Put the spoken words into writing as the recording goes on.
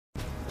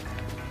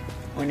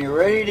when you're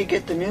ready to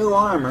get the new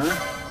armor,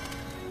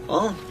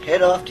 well,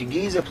 head off to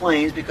Giza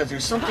Plains because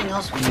there's something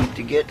else we need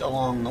to get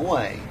along the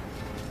way.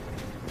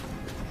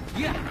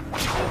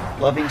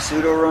 Loving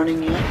pseudo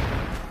running yet?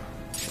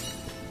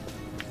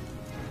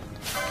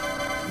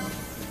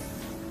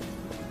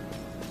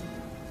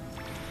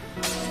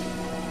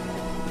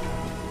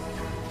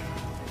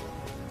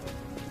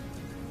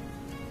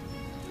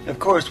 Of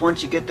course,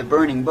 once you get the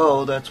burning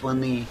bow, that's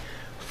when the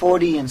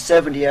 40 and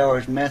 70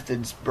 hours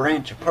methods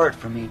branch apart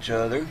from each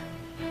other.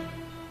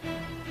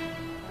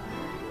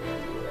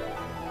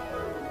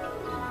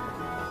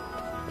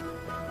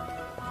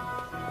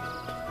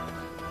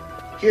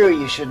 Here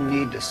you shouldn't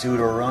need to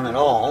pseudo run at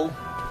all,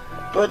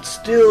 but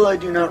still I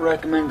do not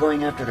recommend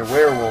going after the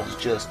werewolves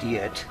just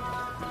yet.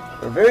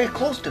 We're very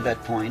close to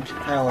that point,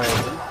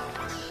 however.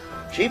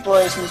 Cheap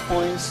license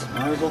points,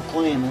 might as well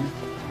claim them.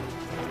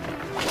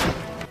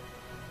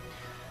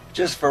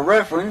 Just for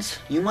reference,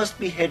 you must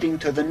be heading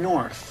to the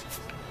north.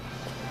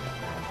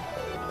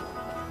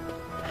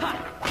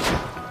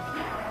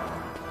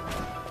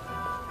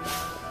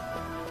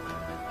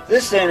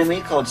 This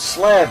enemy, called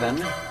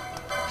Slavin,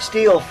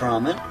 steal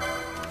from it.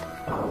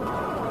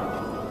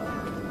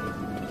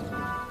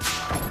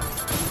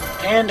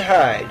 And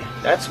hide.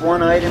 That's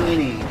one item you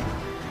need.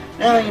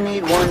 Now you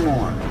need one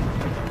more.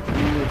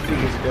 It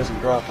figures it doesn't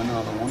drop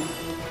another one.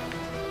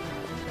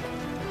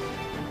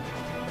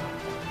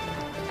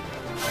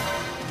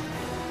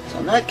 So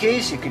in that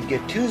case, you could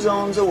get 2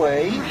 zones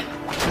away,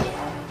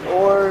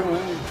 or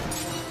well,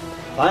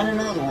 find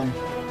another one.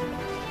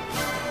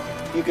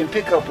 You can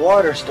pick up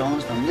water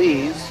stones from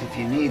these if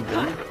you need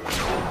them.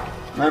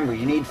 Remember,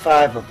 you need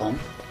 5 of them.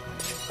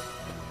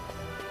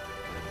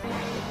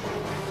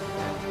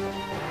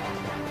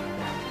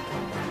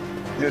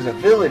 There's a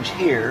village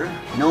here,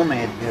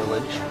 Nomad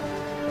Village.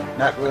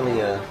 Not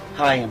really a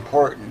high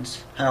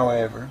importance,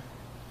 however.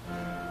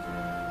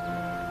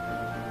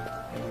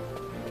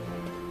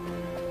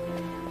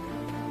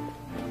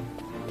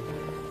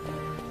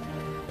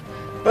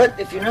 But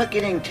if you're not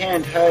getting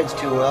tanned hides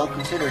too well,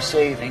 consider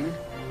saving,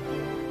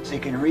 so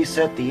you can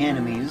reset the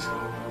enemies.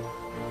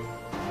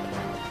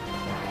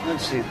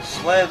 Let's see, the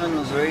Slavin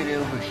was right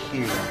over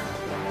here.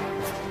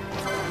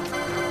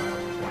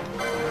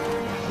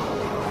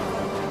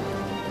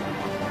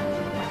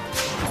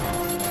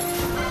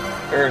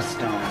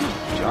 Earthstone.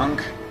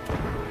 Junk.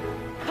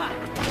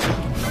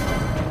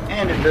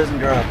 And it doesn't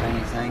drop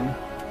anything.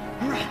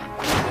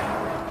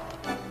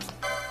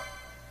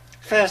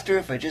 Faster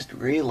if I just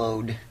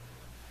reload.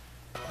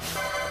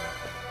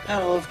 I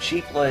love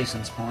cheap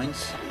license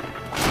points.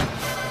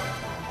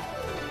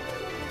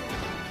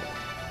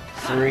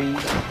 3.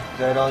 Is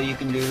that all you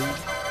can do?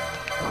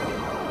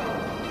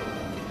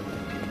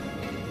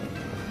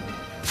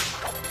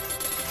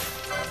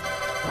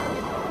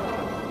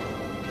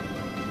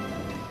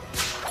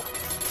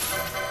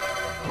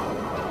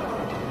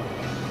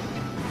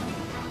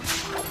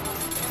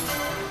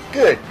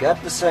 Good,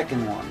 got the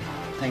second one.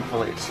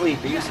 Thankfully it's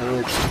sleepy, so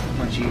it's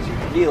much easier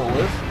to deal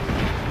with.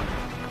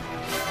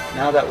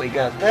 Now that we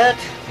got that,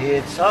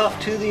 it's off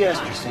to the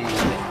Ester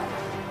Sand.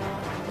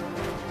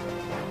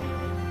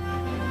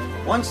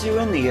 Once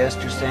you're in the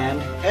Ester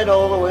Sand, head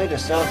all the way to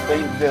South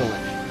Bank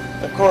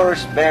Village. Of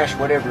course, bash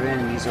whatever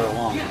enemies are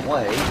along the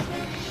way.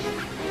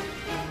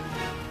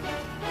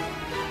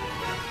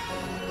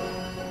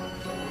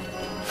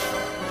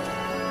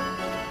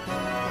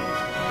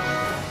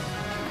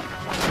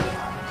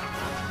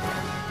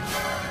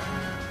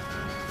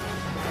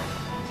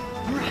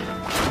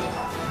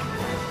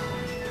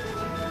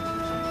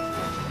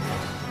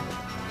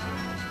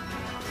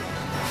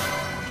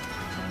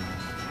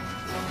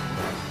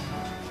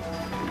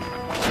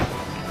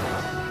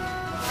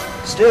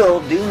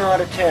 Still, do not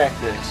attack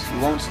this. You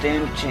won't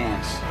stand a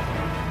chance.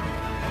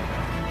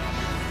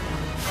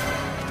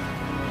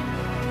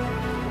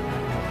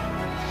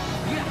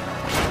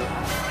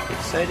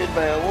 Excited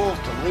by a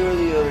wolf to lure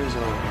the others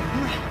over.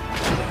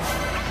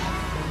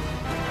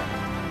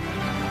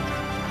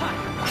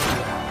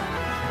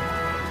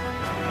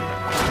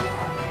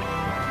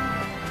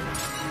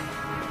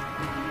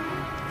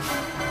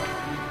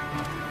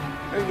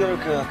 Regular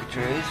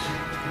cockatrice.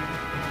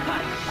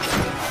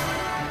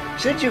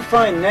 Should you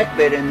find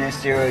neckbait in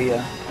this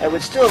area, I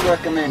would still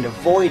recommend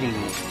avoiding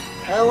it.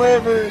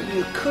 However,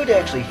 you could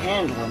actually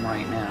handle them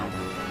right now,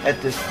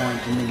 at this point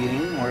in the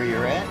game where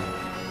you're at.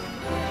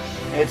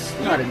 It's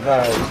not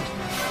advised,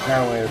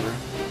 however.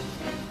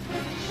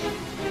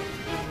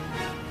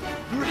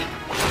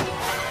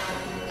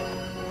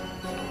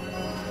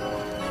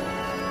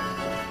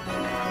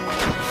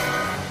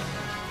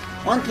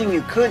 One thing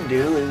you could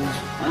do is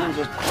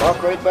just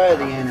walk right by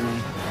the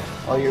enemy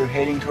while you're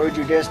heading towards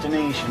your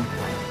destination.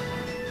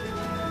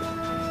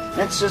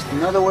 That's just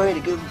another way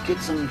to go get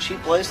some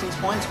cheap license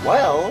points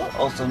while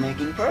also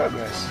making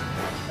progress.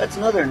 That's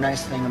another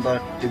nice thing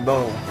about the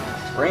bow.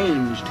 It's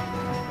ranged.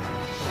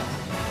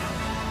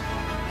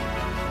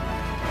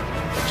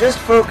 But just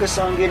focus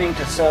on getting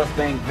to South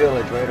Bank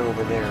Village right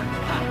over there.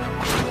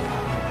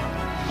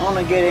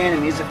 Only get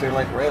enemies if they're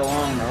like right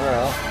along the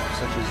route,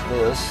 such as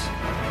this.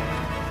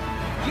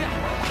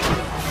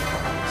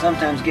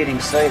 Sometimes getting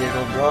sighted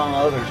will draw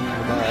others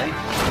nearby.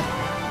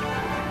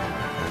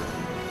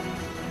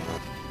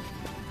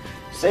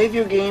 Save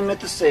your game at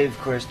the save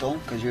crystal,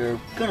 because you're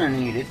gonna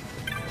need it.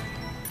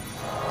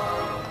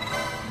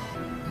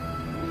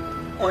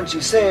 Once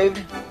you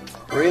saved,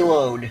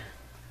 reload.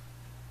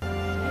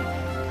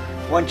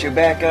 Once you're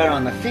back out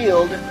on the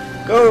field,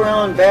 go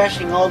around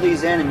bashing all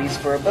these enemies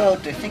for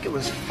about, I think it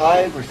was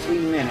 5 or 3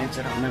 minutes,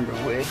 I don't remember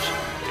which.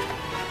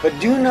 But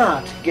do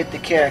not get the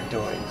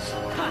cactoids.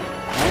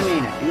 I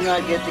mean it, do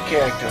not get the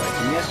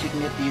cactoids. And yes, you can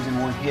get these in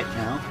one hit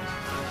now.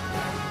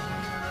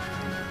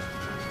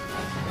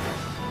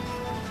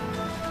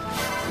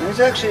 And there's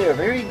actually a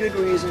very good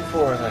reason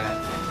for that.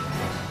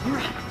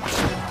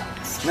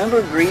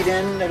 Remember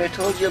greeden that I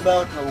told you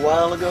about a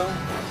while ago?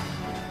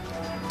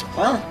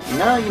 Well,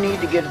 now you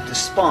need to get it to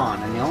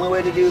spawn, and the only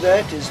way to do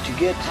that is to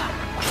get...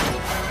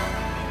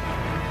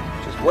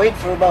 just wait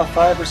for about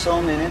 5 or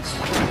so minutes.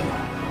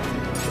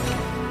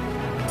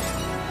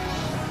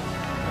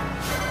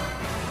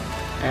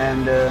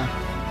 And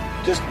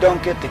just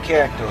don't get the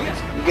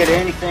cactoids. You get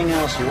anything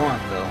else you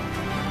want, though.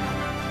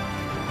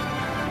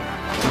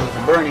 With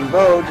the burning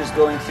bow, just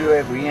going through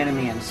every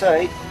enemy in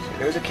sight. So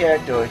there's a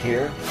cactoid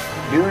here.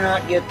 Do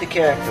not get the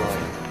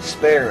cactoid.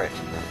 Spare it.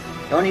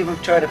 Don't even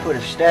try to put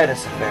a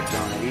status effect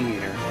on it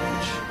either,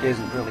 which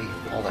isn't really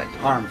all that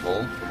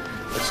harmful.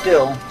 But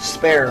still,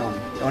 spare them.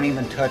 Don't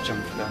even touch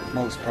them for the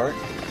most part.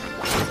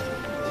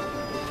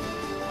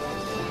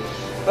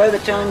 By the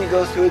time you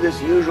go through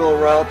this usual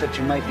route that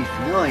you might be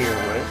familiar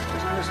with,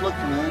 doesn't this look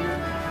familiar?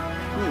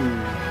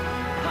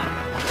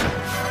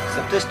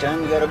 Except this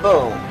time you got a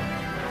bow.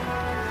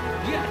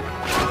 Yep,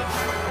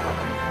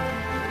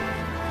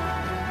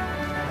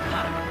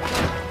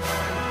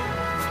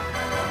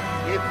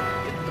 get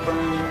the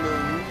burning bow.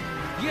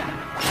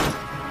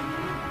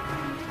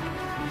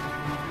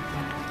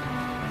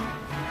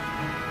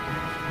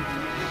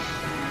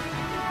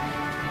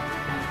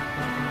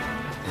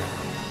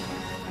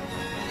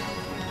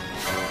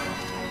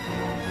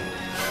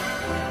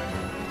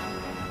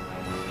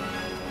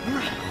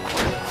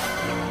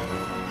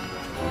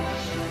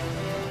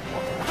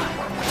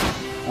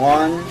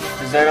 One,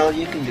 is that all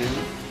you can do?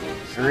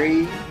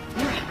 3,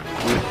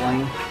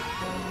 weakling.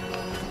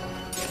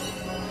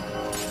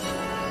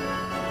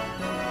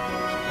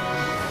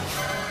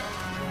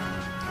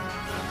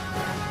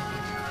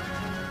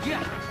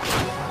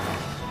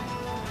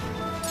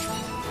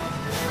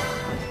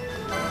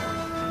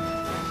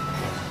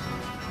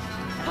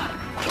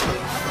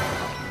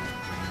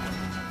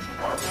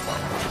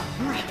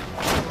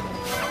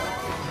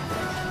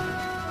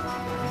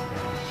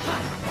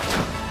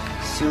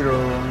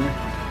 Pseudo-run.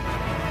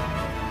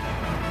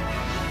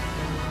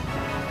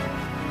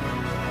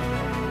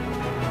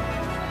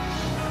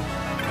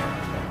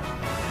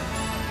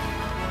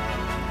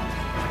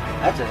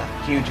 That's a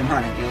huge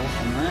amount of gil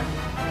from that.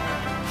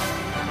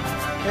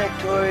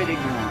 Cactoid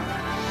ignore.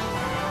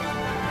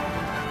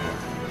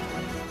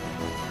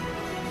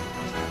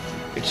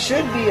 It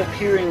should be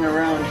appearing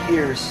around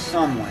here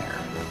somewhere.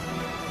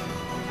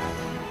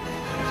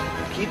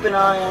 Keep an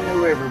eye on the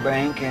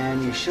riverbank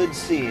and you should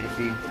see it.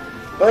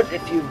 But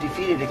if you've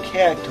defeated a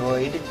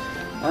cactoid,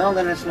 well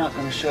then it's not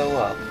going to show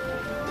up.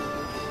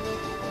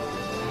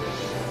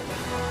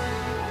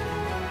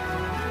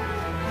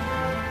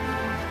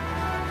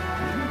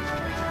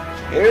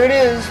 Here it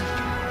is.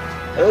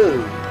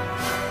 Oh.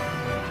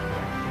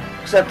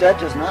 Except that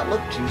does not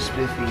look too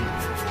spiffy.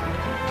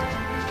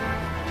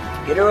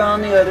 Get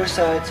around the other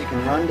side so you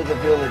can run to the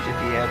village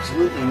if you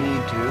absolutely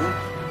need to.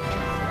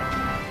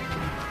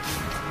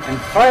 And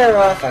fire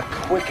off a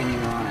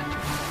quickening on it.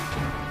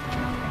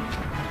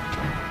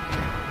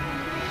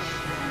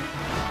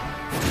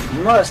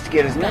 You must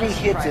get as many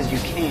hits as you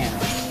can.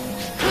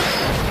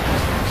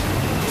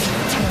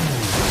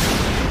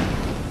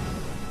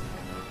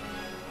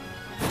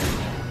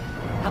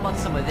 How about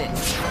some of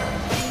this?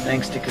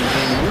 Thanks to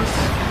convenience.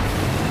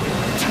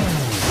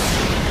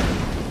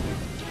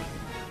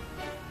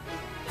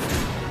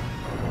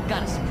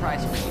 Got a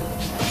surprise for you.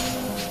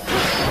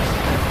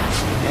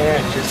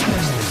 Yeah, just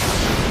missed it.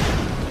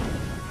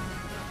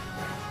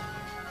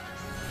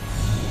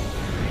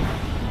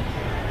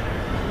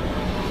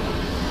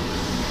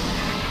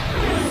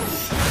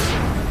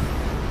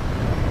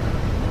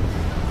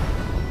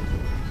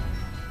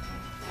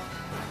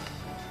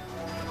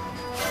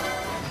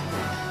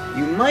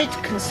 You might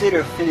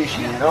consider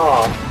finishing it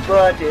off,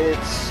 but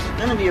it's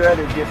going to be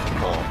rather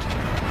difficult.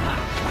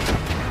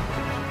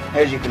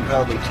 As you can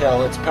probably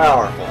tell, it's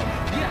powerful.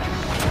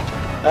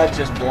 That's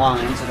just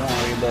blind, so don't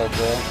worry about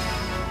that.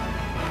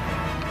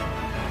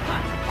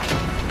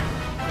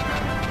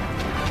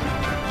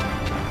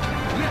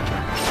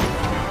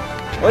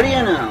 What do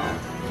you know?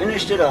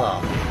 Finished it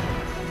off.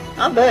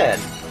 Not bad.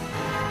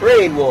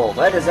 Braid wool,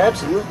 that is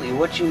absolutely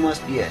what you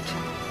must get.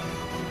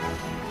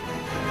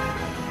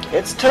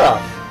 It's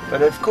tough.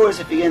 But of course,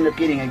 if you end up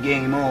getting a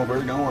game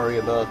over, don't worry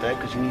about that,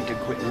 because you need to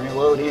quit and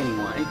reload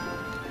anyway.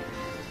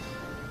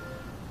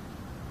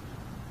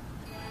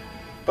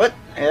 But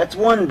that's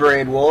one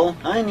braid wool.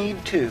 I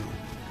need 2.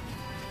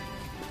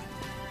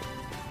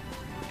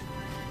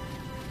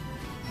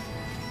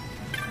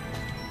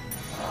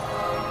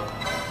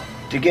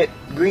 To get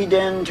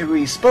greeden to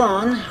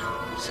respawn,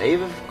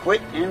 save,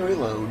 quit, and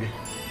reload.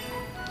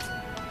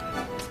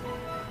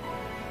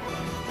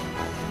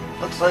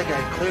 Looks like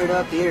I cleared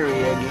out the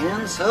area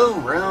again, so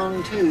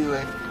round 2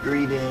 at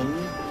greeden,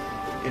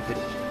 if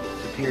it's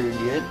appeared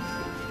yet.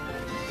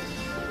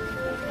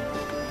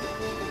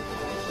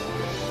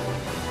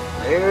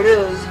 There it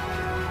is.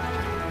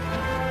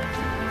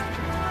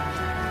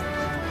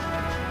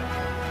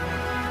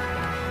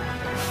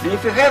 And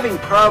if you're having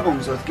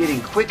problems with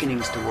getting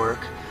quickenings to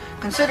work,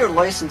 consider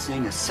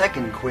licensing a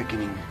second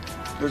quickening.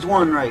 There's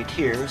one right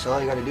here, so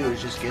all you gotta do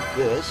is just get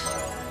this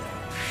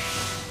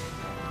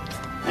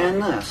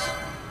and this.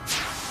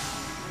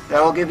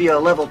 That'll give you a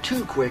level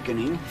 2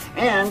 quickening,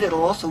 and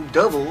it'll also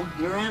double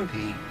your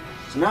MP.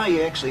 So now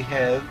you actually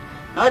have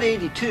not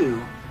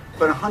 82,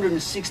 but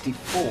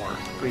 164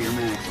 for your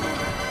maximum.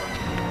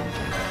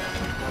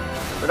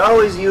 But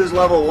always use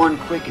level 1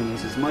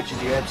 quickenings as much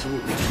as you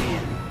absolutely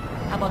can.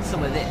 How about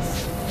some of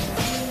this?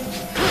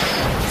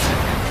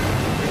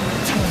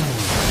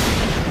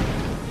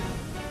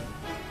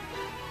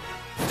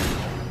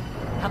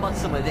 How about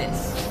some of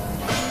this?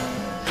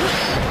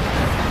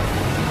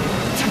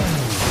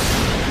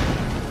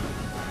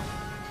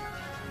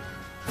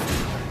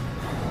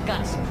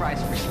 Got a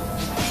surprise for you.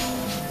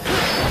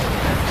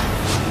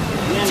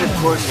 And of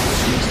course it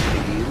needs to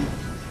be you.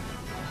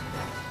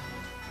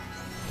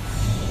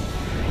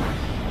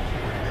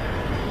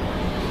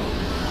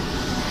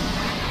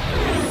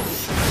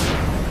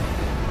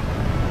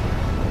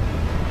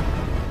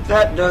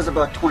 That does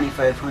about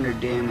 2,500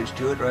 damage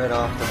to it right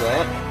off the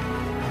bat.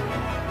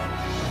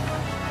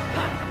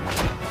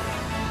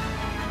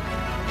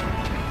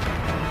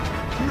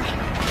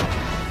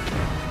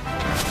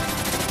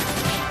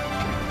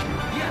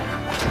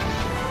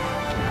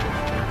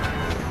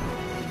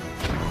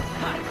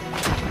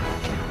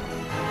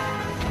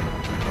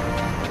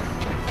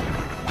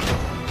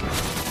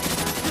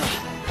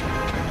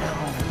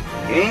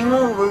 Game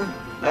over.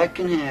 That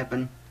can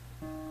happen.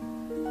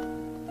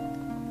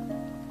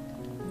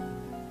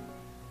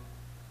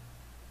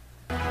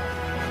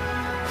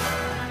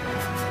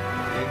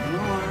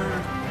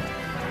 Ignore.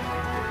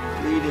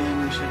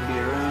 Greeden should be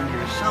around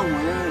here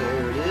somewhere.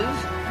 There it is.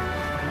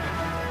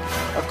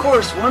 Of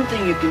course, one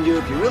thing you can do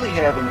if you're really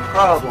having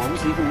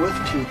problems, even with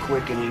 2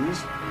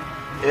 quickenings,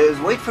 is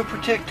wait for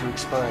Protect to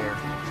expire.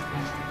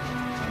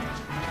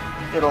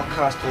 It'll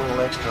cost a little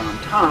extra on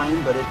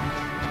time, but it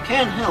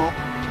can help.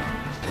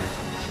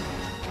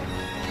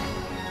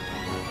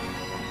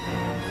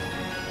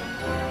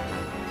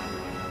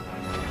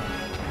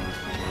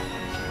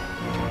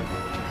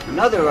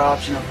 Another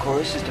option, of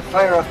course, is to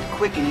fire off the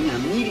quickening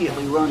and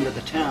immediately run to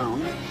the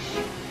town,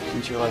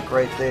 since you're like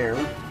right there.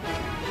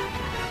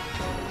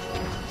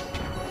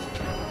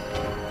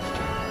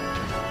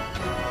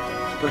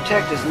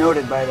 Protect is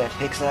noted by that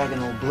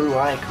hexagonal blue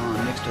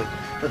icon next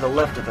to the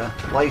left of the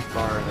life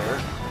bar there.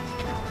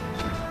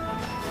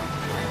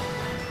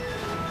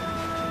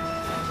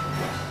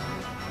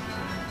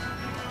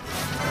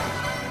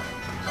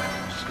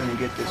 Just going to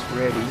get this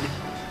readied.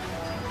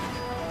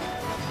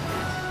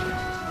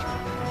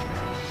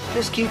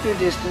 Just keep your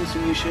distance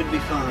and you should be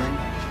fine.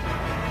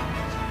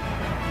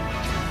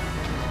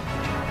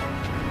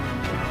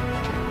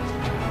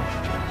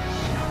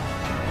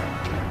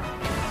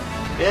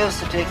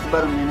 Yes, it takes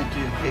about a minute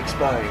to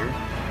expire.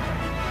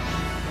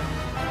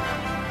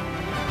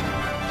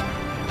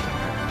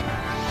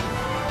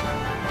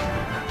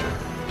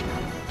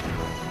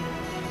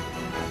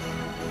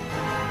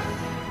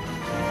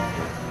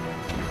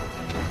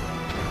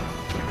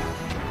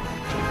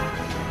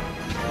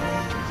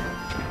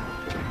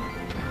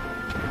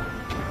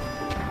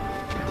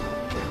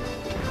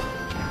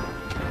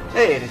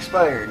 Hey, it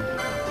expired.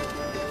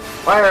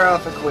 Fire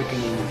off a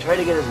quickening and try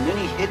to get as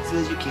many hits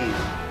as you can.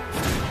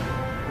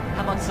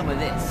 How about some of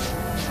this?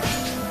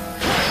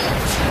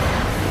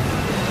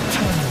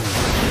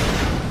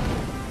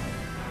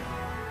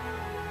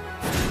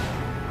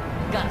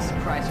 Got a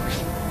surprise for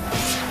you.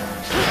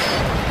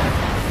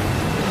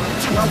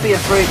 Don't be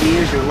afraid to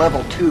use your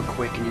level 2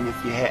 quickening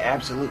if you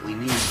absolutely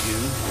need to.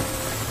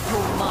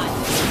 Oh my.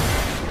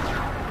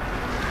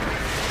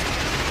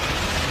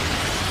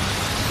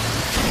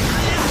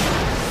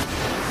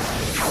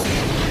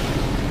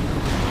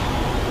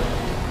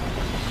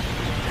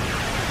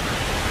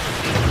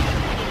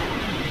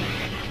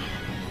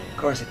 Of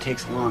course, it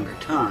takes a longer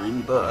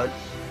time, but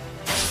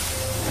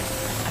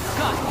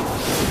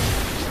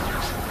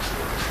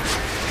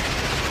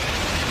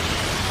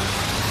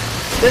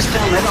this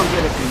time I don't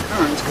get a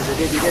concurrence because I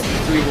didn't get the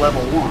 3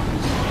 level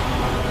 1s.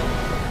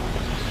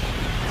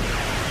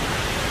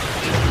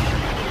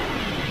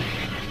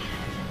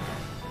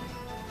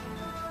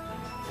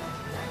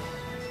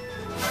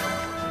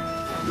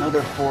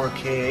 Another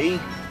 4K.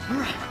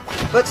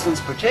 But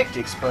since Protect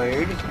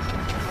expired,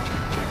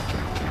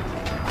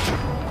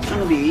 it's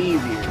going to be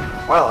easier.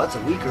 Wow, that's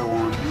a weaker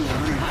one.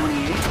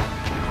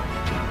 128.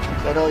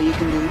 that all you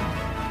can do?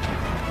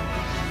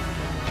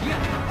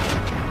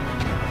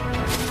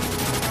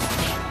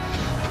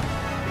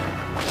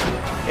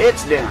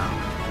 It's down.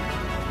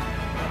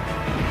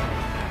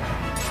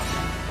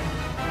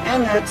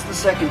 And that's the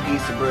second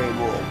piece of braid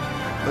wool.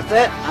 With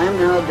that, I'm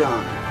now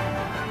done.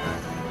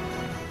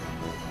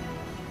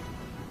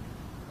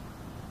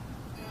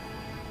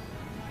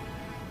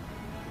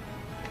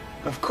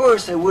 Of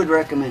course, I would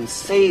recommend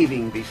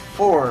saving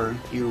before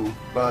you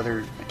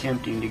bother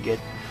attempting to get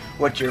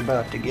what you're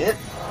about to get.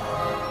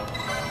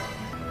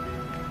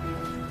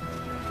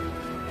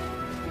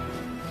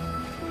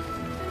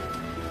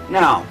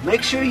 Now,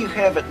 make sure you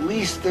have at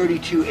least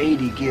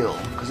 3280 gil,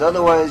 because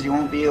otherwise you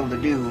won't be able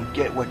to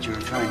get what you're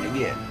trying to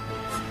get.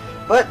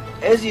 But,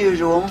 as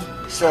usual,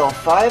 sell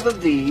 5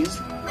 of these,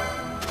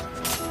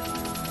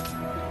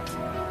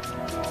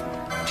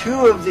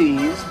 2 of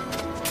these,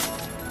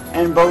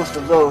 and both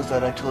of those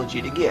that I told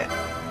you to get.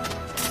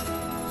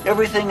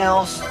 Everything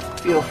else,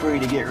 feel free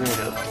to get rid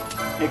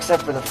of,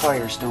 except for the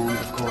firestones,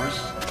 of course.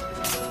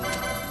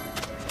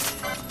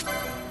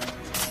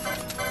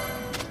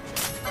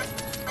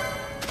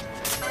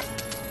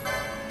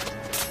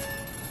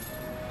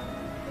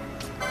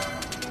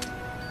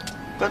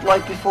 But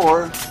like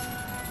before,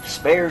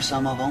 spare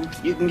some of them.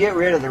 You can get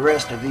rid of the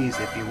rest of these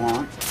if you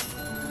want.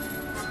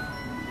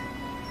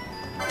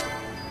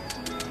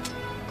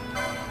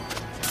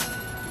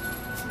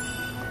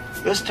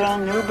 This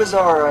time, new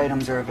bazaar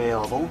items are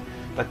available,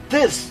 but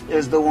this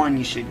is the one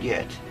you should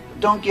get.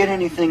 Don't get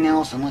anything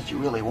else unless you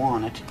really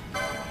want it.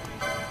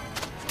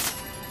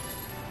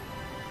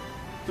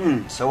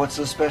 So what's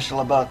so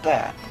special about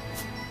that?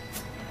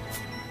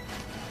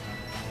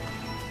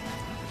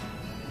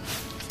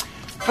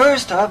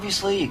 First,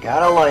 obviously, you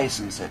gotta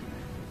license it.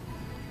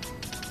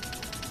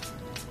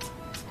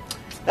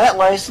 That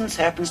license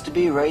happens to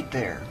be right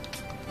there.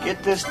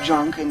 Get this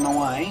junk in the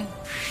way.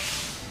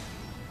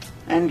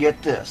 And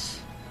get this.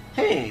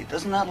 Hey,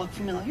 doesn't that look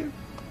familiar?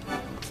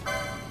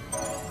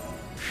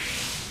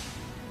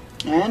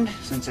 And,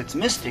 since it's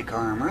mystic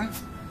armor,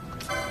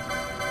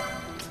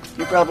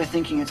 you're probably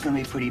thinking it's going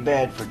to be pretty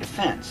bad for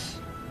defense.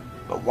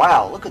 But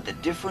wow, look at the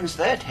difference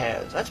that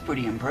has. That's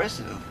pretty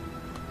impressive.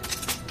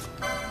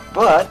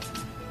 But,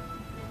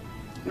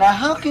 now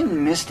how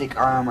can mystic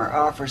armor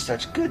offer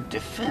such good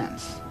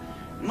defense?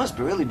 It must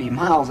really be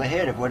miles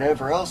ahead of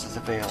whatever else is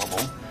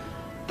available.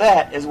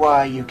 That is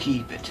why you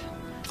keep it.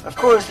 Of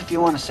course, if you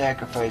want to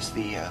sacrifice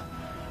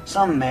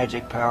some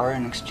magic power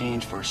in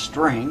exchange for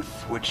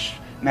strength, which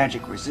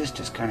magic resist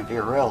is kind of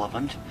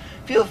irrelevant,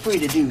 feel free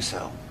to do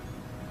so.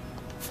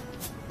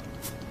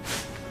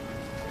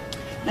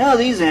 Now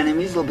these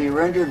enemies will be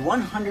rendered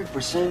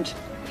 100%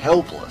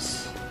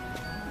 helpless.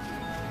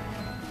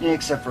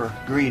 Except for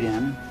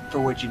greeden, for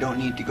which you don't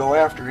need to go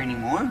after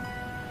anymore.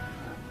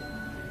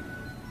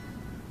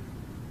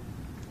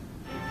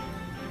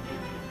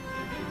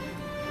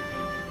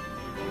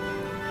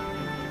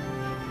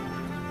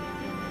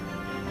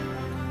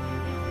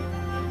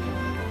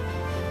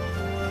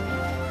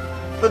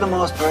 For the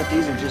most part,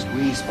 these are just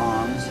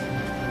respawns.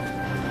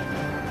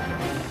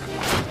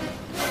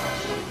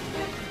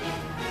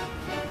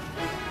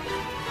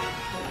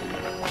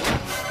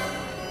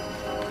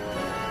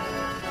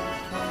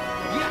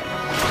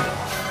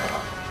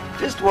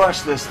 Just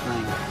watch this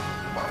thing.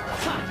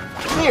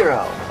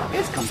 0.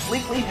 It's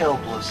completely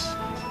helpless.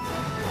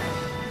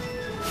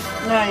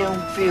 Now you'll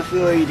feel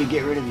free to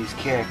get rid of these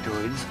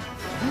cactoids.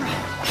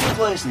 Cheap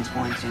license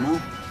points, you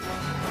know.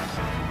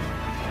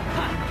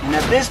 And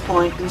at this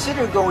point,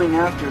 consider going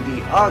after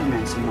the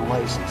augments in the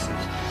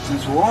licenses,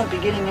 since we won't be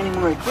getting any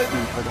more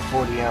equipment for the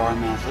 40-hour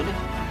method.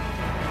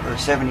 Or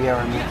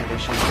 70-hour method, I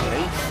should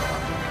say.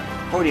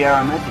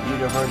 40-hour method, you'd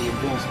have already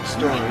advanced the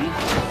story.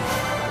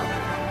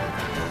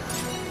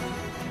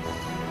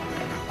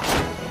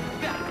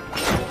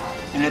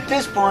 And at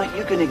this point,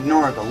 you can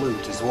ignore the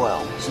loot as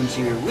well, since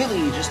you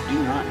really just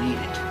do not need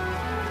it.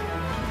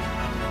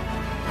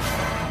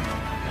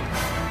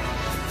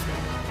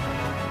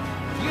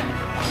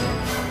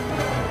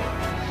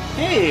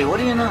 Hey, what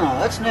do you know?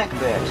 That's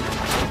neckbait.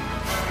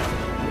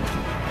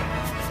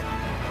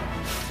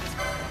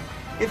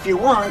 If you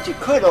want, you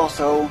could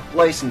also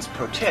license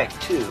Protect,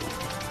 too.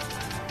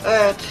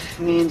 That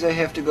means I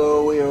have to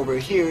go way over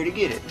here to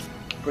get it.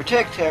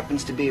 Protect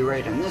happens to be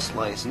right on this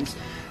license,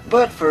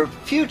 but for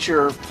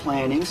future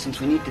planning, since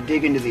we need to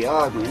dig into the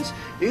augments,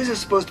 these are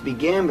supposed to be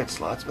gambit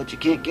slots, but you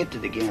can't get to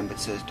the gambit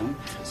system,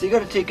 so you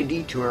gotta take a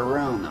detour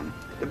around them.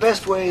 The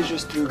best way is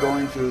just through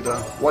going through the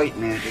white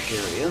magic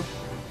area.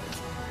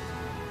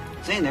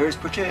 See, there's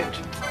Protect.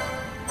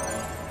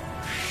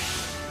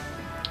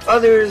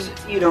 Others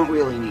you don't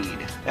really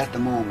need at the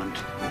moment.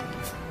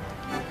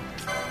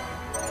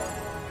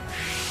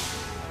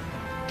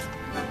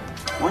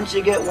 Once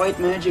you get white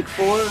magic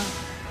 4,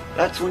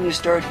 that's when you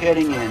start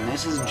heading in.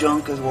 This is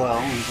junk as well,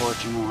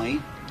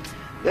 unfortunately.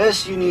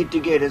 This you need to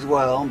get as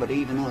well, but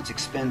even though it's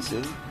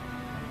expensive.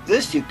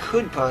 This you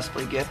could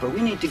possibly get, but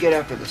we need to get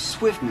after the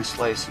swiftness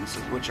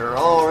licenses, which are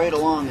all right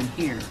along in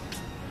here.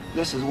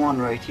 This is one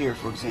right here,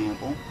 for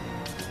example.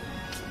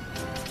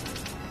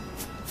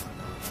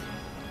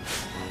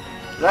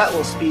 That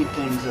will speed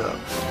things up.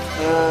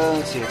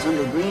 Let's see, it's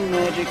under green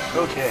magic,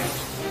 protect.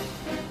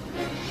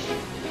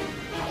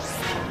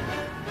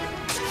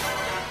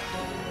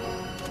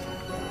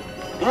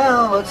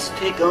 Now let's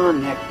take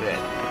on neckbed.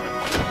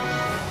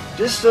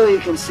 Just so you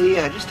can see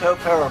just how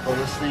powerful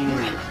this thing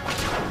is.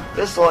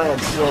 This will add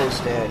slow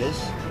status.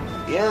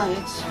 Yeah,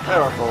 it's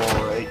powerful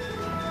alright.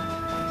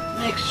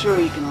 Make sure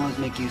you can always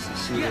make use of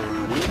pseudo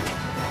running.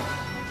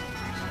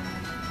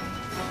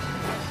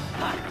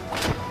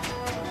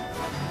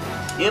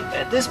 Yep,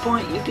 at this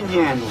point you can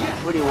handle it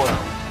pretty well.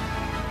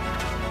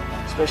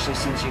 Especially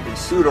since you can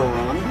pseudo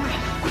run,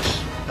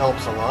 which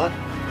helps a lot.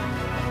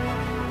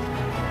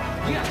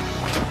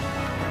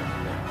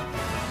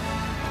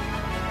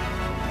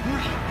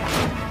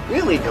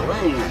 Really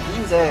delaying our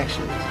thing's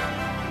actions.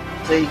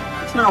 See,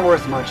 it's not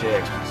worth much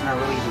extra. It's not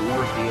really even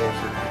worth the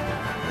effort.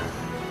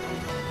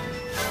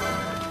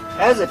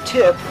 As a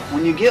tip,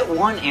 when you get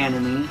one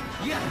enemy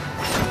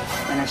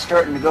and it's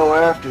starting to go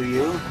after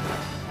you,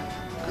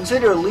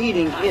 consider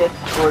leading it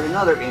toward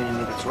another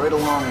enemy that's right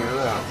along your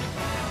route.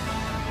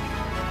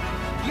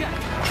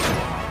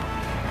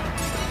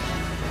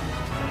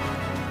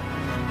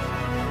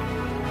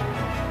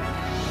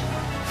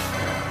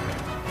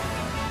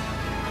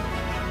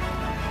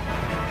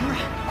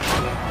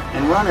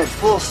 And run at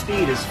full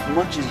speed as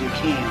much as you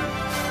can.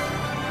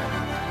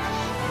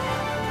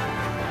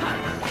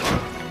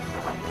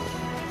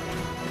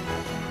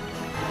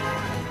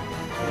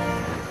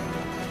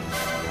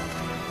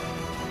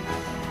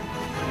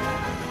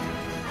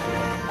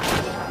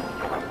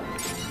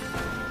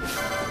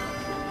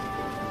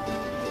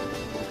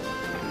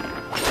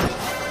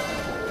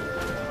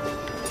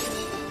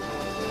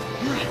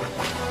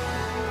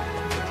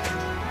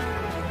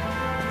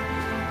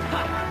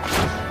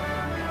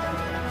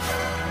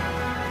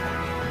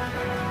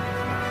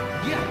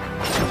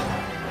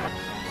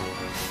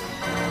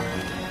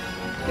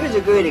 Here's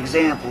a great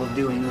example of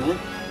doing that.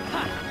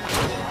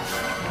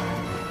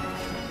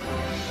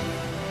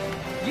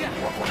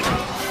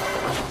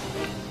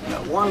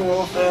 Got one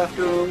wolf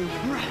after him.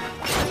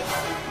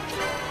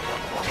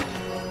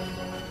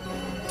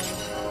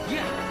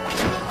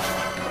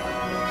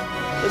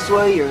 This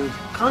way you're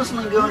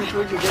constantly going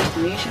towards your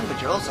destination,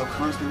 but you're also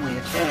constantly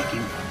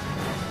attacking.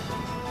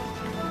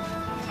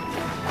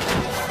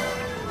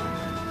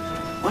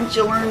 Once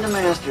you learn to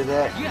master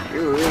that,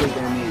 you're really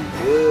going to be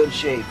in good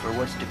shape for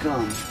what's to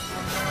come.